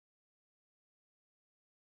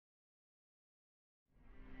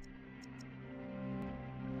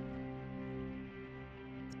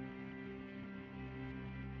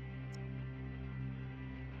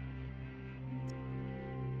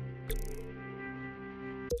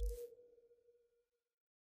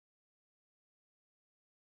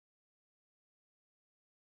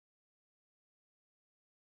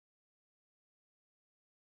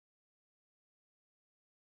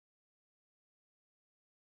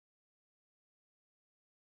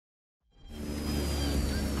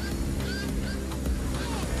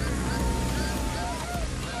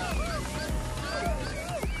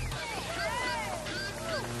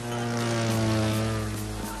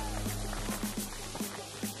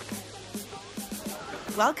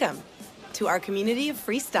Welcome to our community of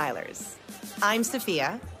freestylers. I'm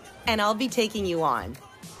Sophia, and I'll be taking you on.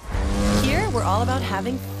 Here, we're all about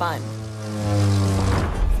having fun.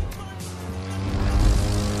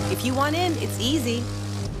 If you want in, it's easy.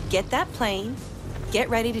 Get that plane, get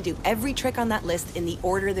ready to do every trick on that list in the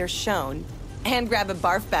order they're shown, and grab a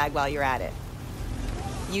barf bag while you're at it.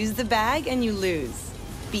 Use the bag and you lose.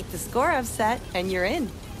 Beat the score I've set and you're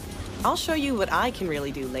in. I'll show you what I can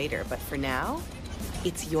really do later, but for now,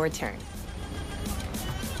 it's your turn.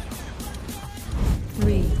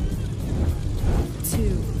 3, 2,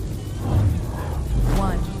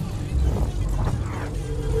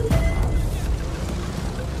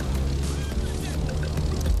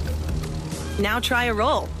 1. Now try a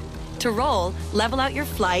roll. To roll, level out your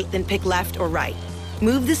flight, then pick left or right.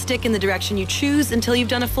 Move the stick in the direction you choose until you've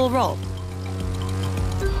done a full roll.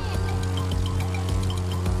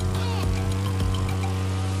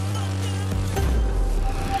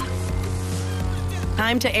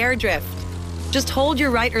 Time to air drift. Just hold your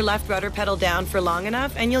right or left rudder pedal down for long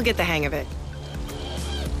enough and you'll get the hang of it.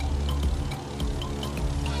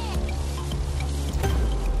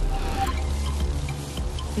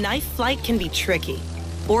 Knife flight can be tricky.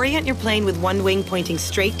 Orient your plane with one wing pointing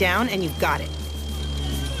straight down and you've got it.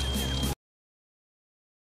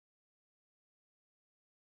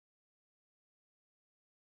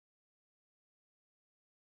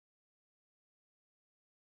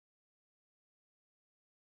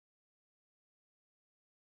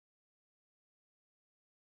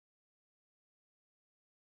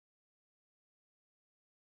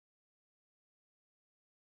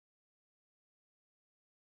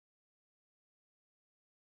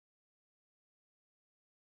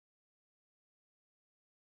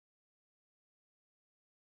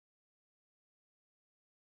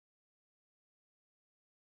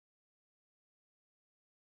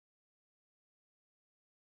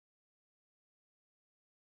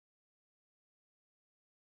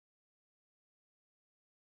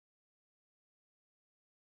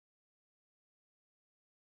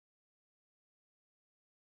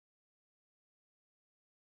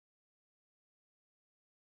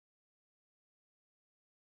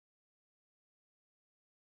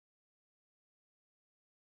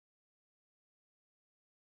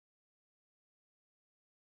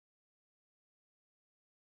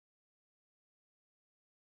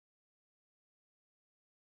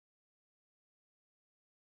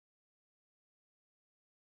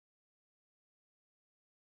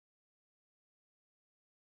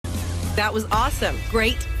 That was awesome.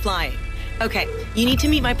 Great flying. Okay, you need to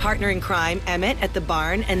meet my partner in crime, Emmett, at the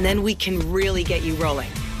barn, and then we can really get you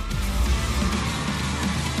rolling.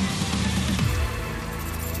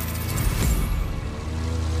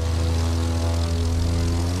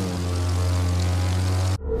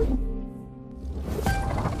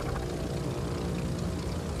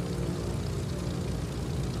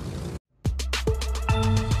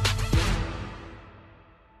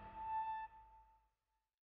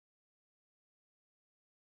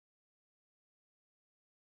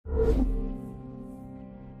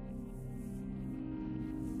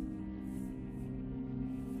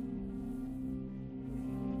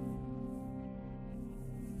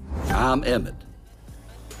 I'm Emmett,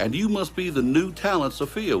 and you must be the new talent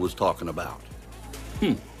Sophia was talking about.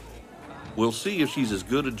 We'll see if she's as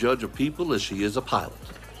good a judge of people as she is a pilot,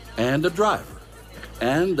 and a driver,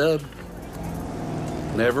 and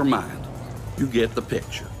never mind. You get the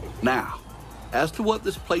picture. Now, as to what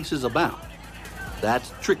this place is about,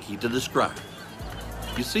 that's tricky to describe.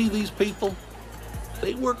 You see these people?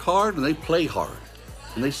 They work hard and they play hard,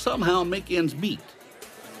 and they somehow make ends meet.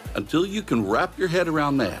 Until you can wrap your head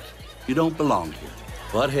around that, you don't belong here.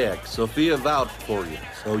 But heck, Sophia vouched for you,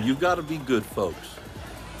 so you gotta be good folks.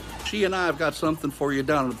 She and I have got something for you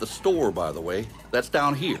down at the store, by the way. That's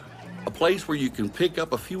down here. A place where you can pick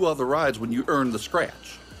up a few other rides when you earn the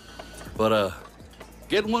scratch. But,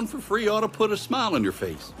 getting one for free ought to put a smile on your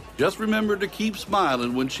face. Just remember to keep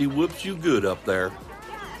smiling when she whoops you good up there.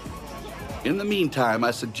 In the meantime,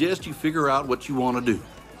 I suggest you figure out what you want to do.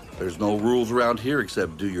 There's no rules around here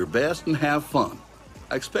except do your best and have fun.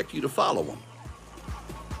 I expect you to follow them.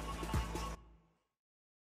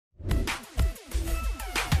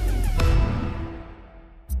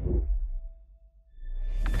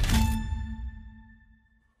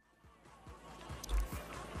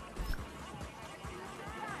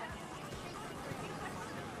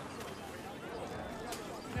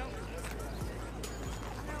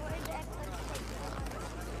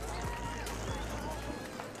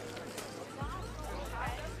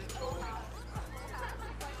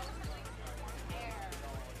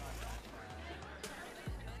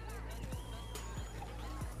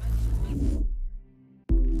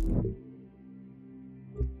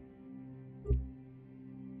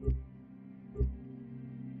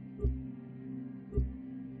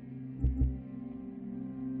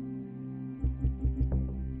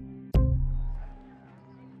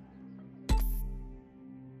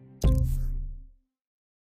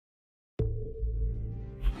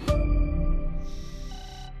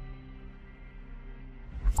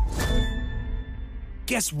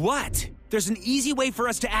 Guess what? There's an easy way for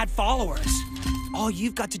us to add followers. All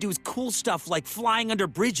you've got to do is cool stuff like flying under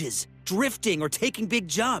bridges, drifting, or taking big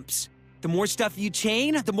jumps. The more stuff you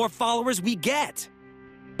chain, the more followers we get.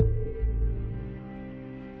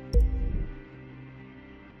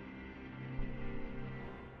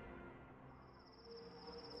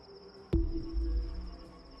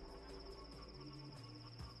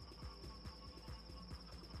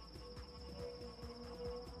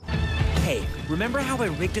 Hey, remember how I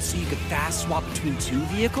rigged it so you could fast swap between 2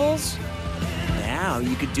 vehicles? Now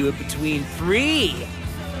you could do it between 3.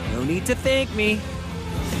 No need to thank me.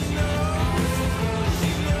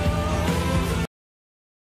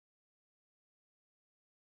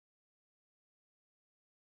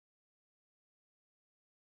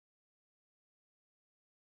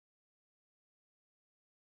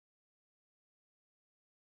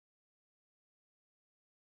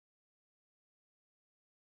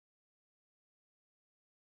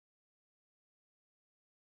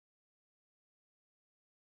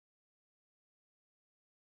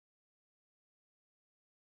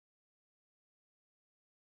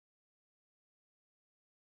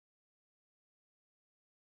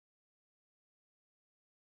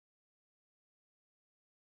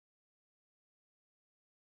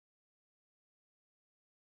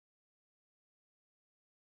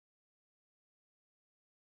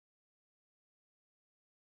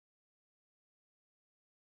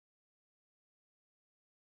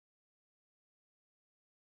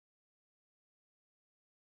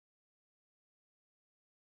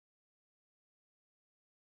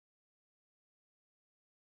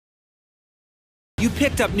 You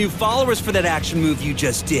picked up new followers for that action move you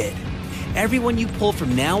just did. Everyone you pull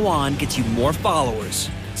from now on gets you more followers,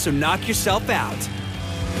 so knock yourself out.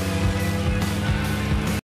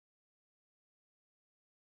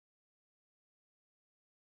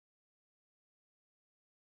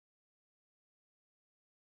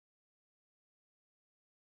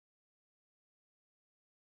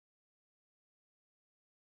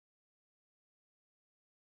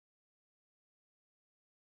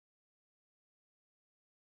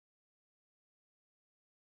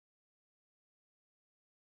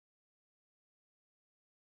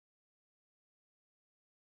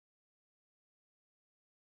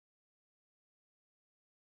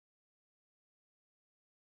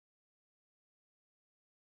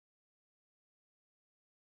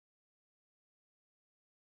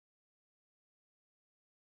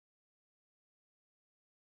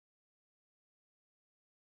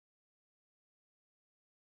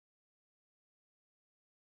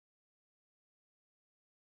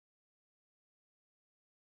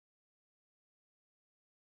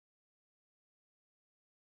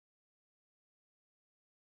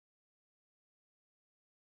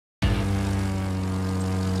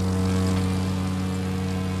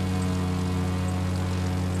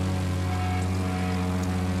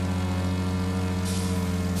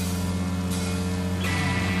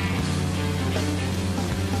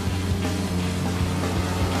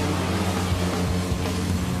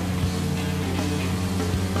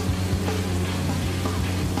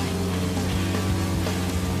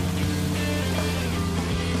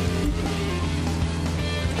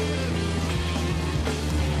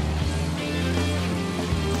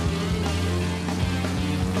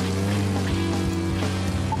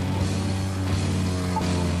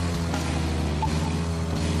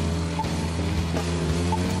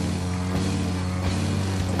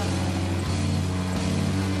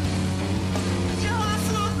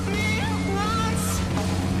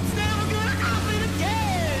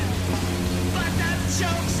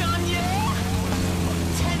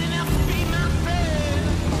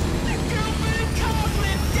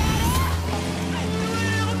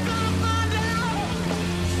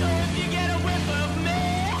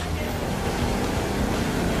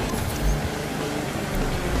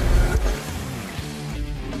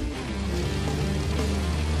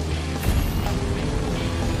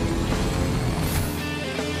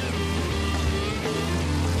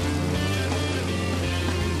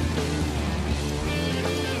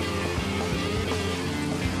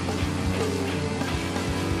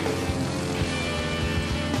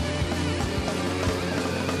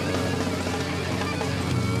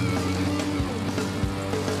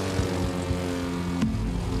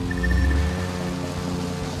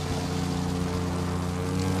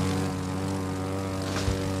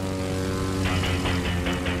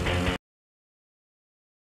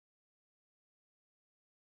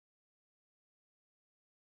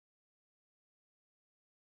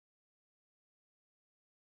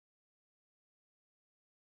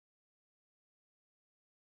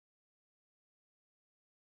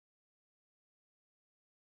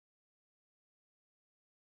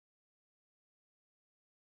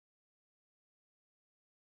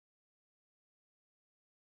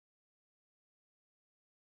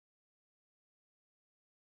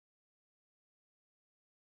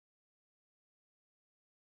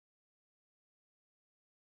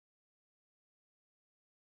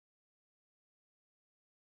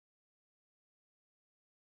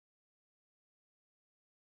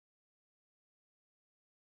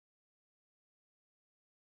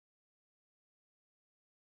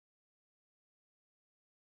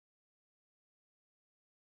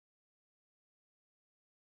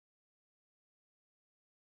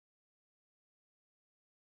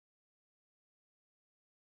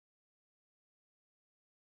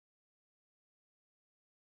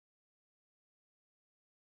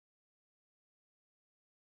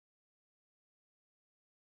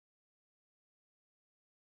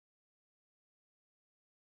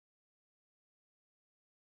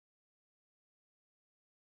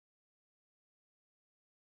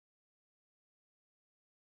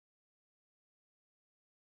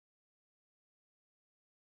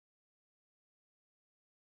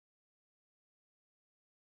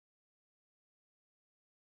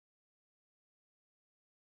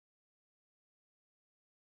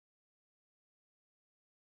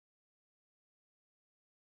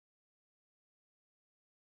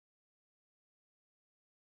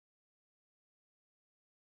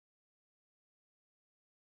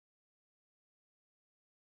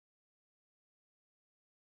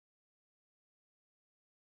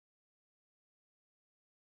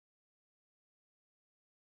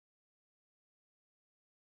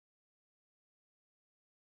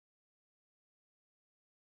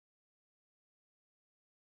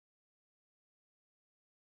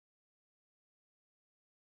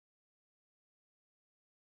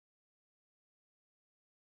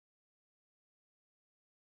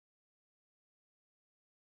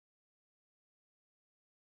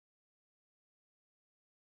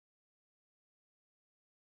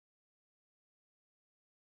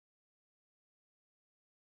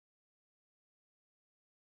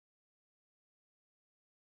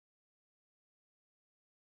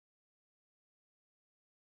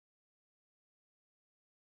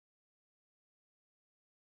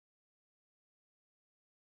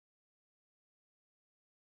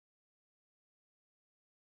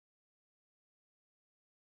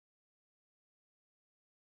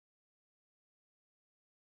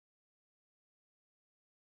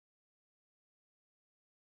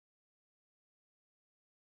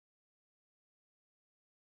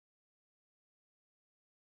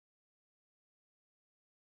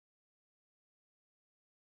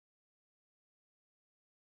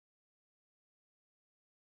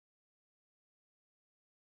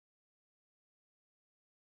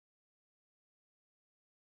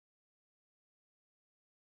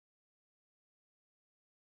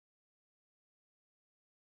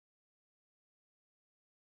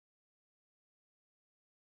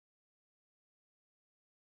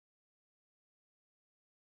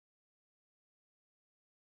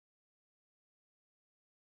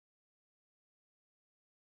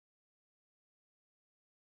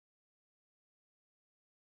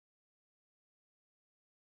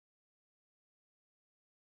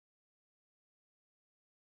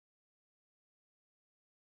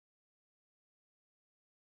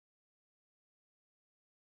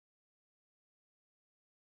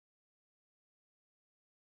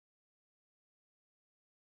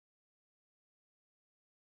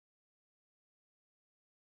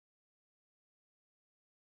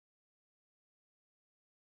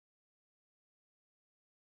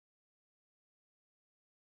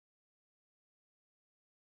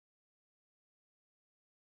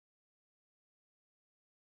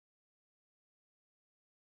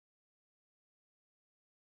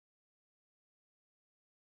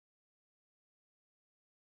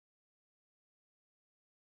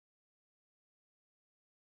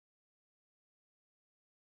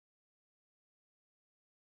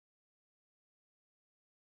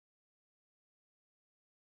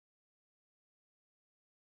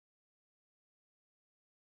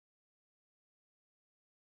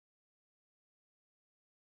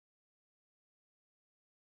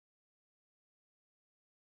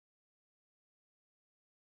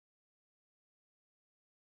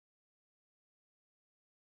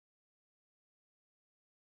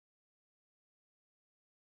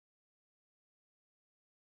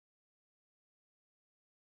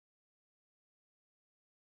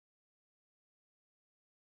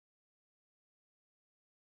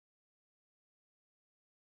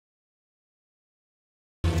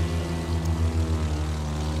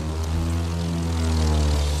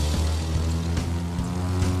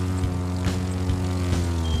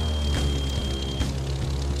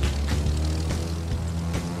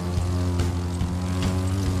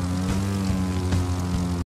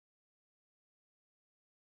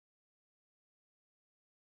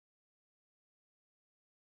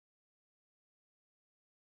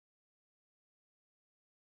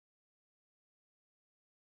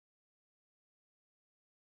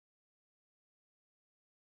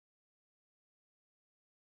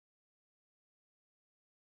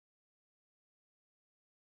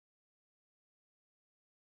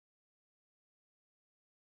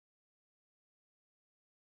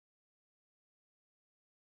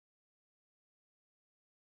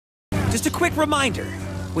 Just a quick reminder,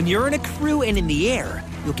 when you're in a crew and in the air,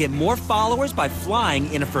 you'll get more followers by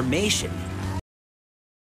flying in a formation.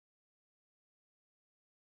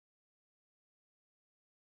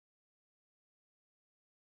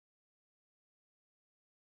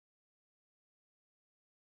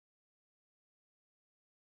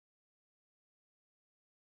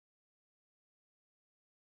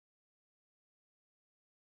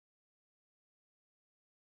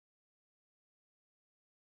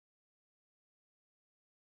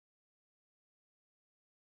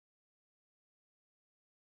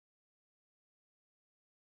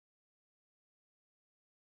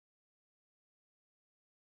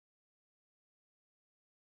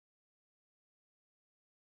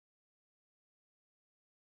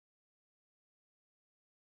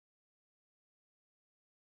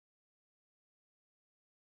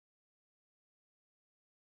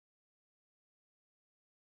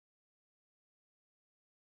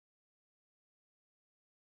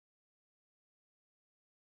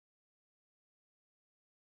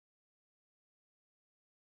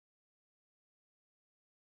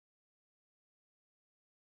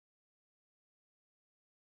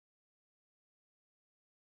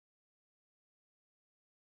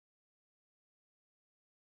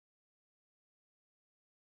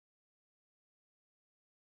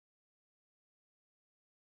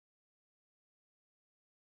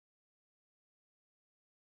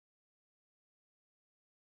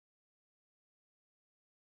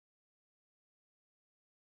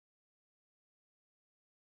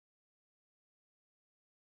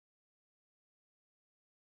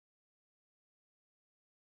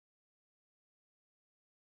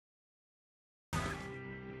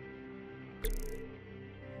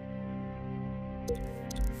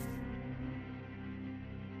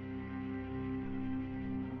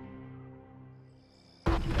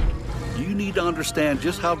 You need to understand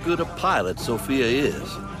just how good a pilot Sophia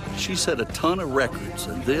is. She set a ton of records,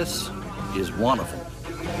 and this is one of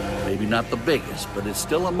them. Maybe not the biggest, but it's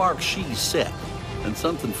still a mark she's set, and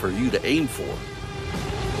something for you to aim for.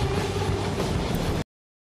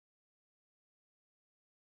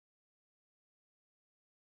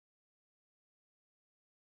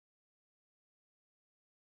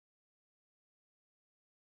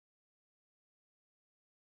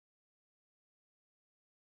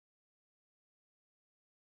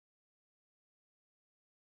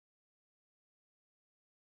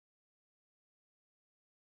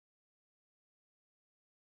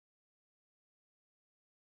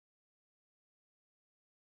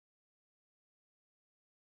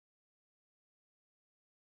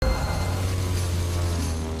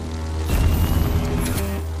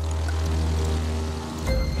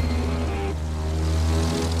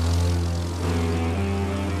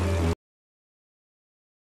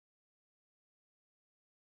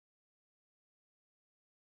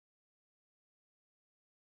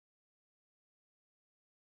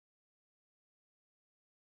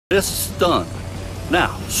 List's done.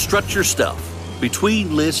 Now, strut your stuff.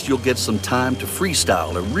 Between lists, you'll get some time to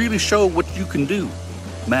freestyle and really show what you can do.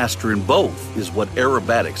 Mastering both is what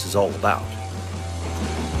aerobatics is all about.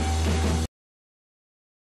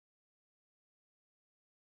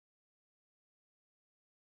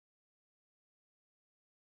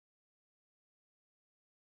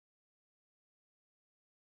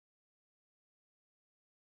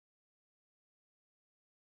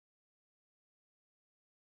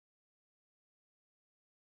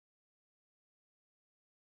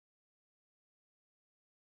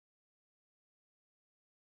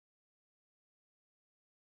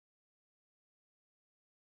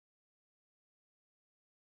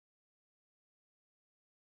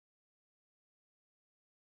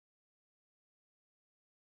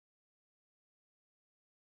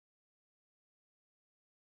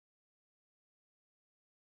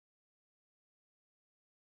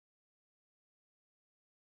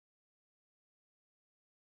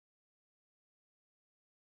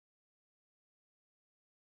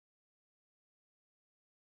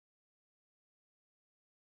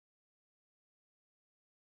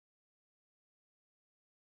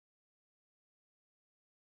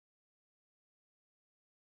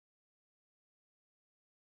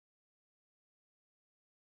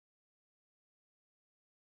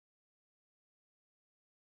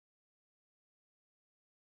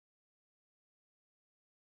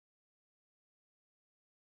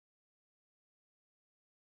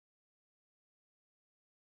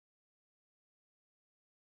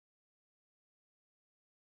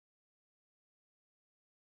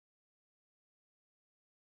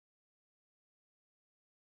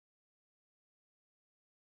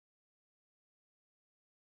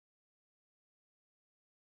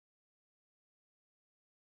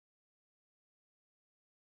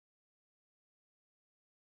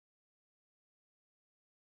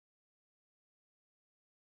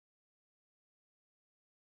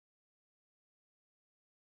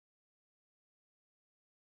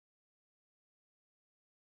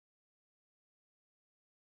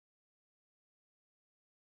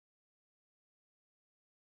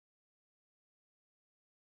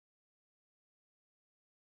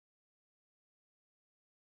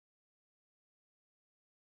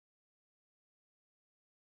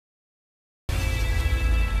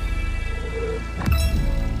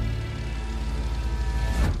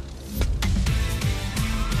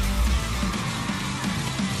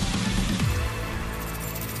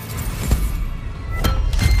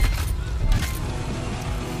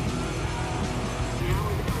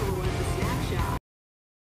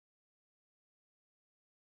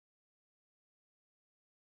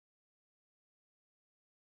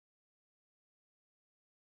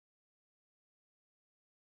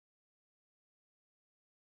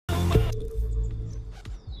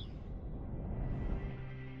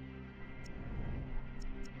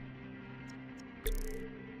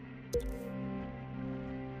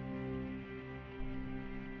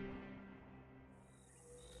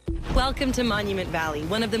 Welcome to Monument Valley,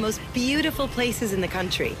 one of the most beautiful places in the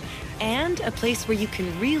country, and a place where you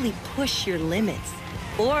can really push your limits,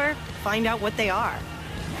 or find out what they are.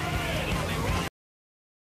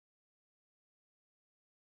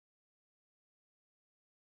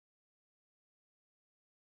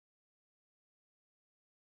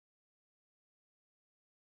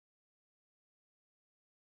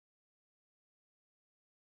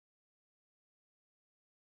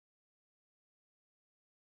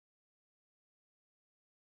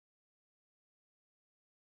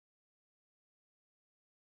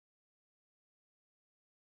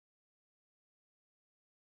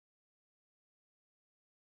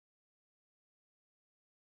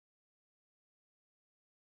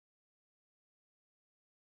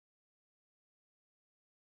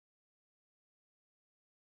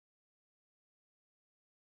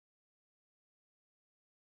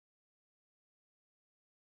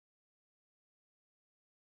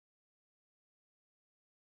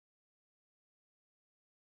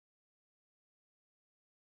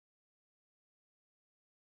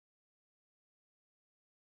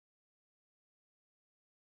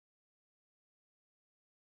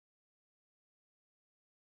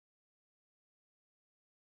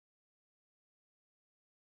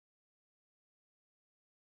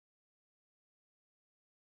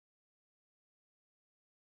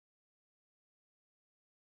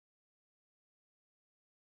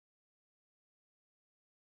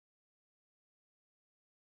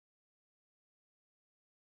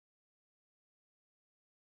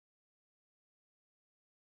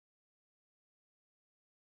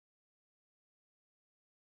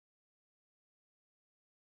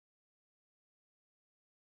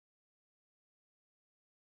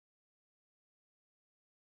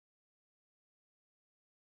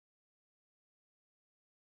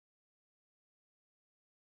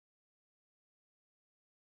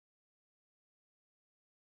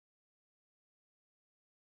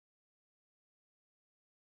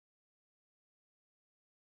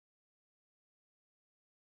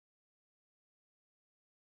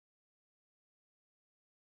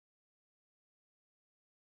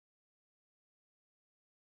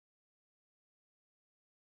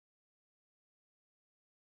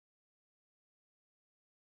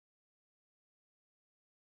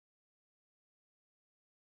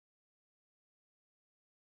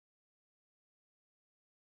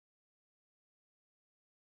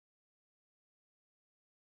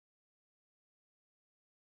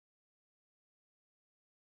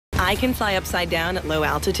 I can fly upside down at low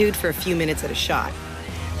altitude for a few minutes at a shot.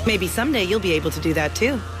 Maybe someday you'll be able to do that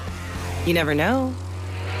too. You never know.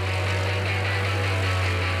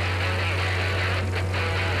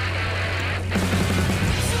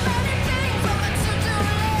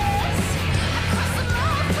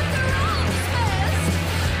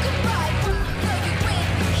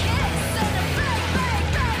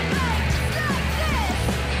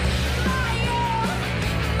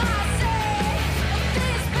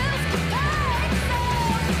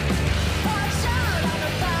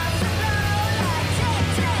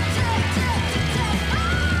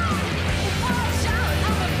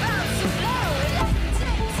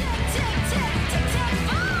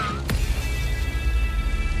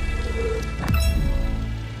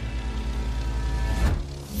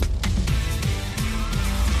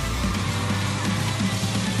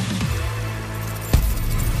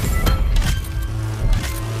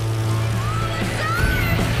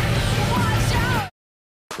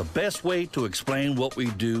 The best way to explain what we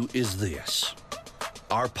do is this.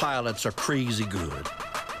 Our pilots are crazy good,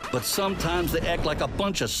 but sometimes they act like a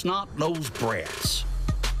bunch of snot-nosed brats.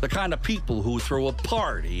 The kind of people who throw a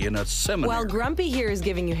party in a seminary. While Grumpy here is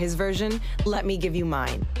giving you his version, let me give you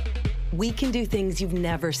mine. We can do things you've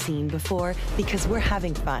never seen before because we're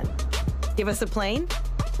having fun. Give us a plane,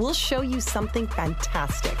 we'll show you something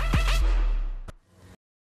fantastic.